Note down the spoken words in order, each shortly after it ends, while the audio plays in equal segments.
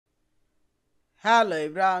Hello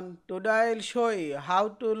everyone, today I'll show you how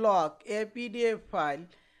to lock a PDF file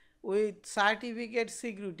with certificate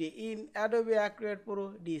security in Adobe Acrobat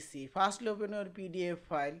Pro DC. First open your PDF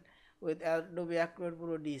file with Adobe Acrobat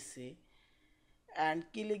Pro DC and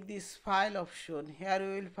click this file option. Here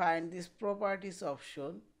you will find this properties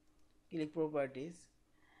option. Click properties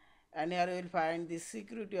and here you will find this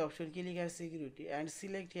security option. Click here security and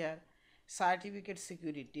select here certificate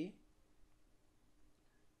security.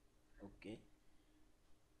 Okay,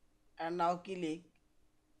 and now click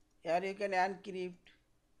here. You can encrypt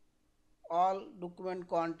all document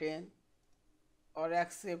content or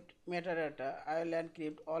accept metadata. I will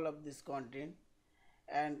encrypt all of this content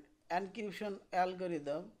and encryption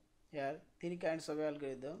algorithm. Here three kinds of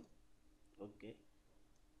algorithm. Okay,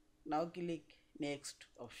 now click next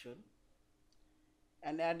option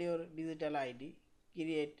and add your digital ID.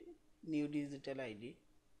 Create new digital ID.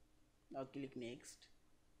 Now click next.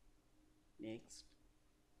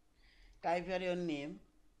 Type here your name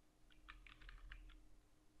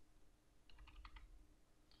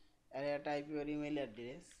and here type your email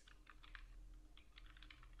address.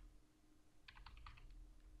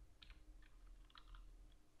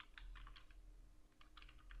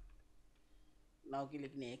 Now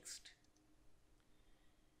click next.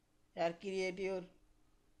 Here create your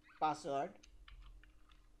password.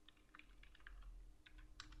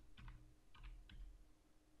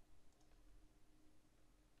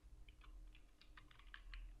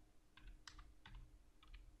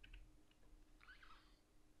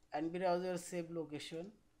 And browse your save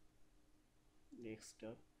location.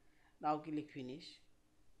 Desktop. Now click finish.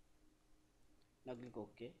 Now click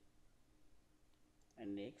OK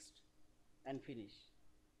and next and finish.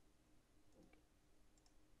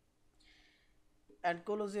 And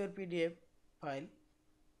close your PDF file.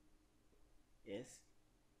 Yes,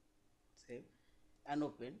 save and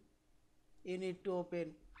open. You need to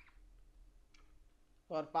open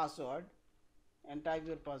for password and type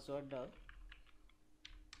your password down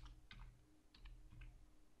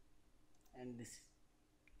and this.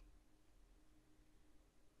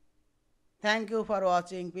 Thank you for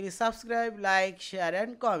watching. Please subscribe, like, share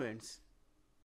and comments.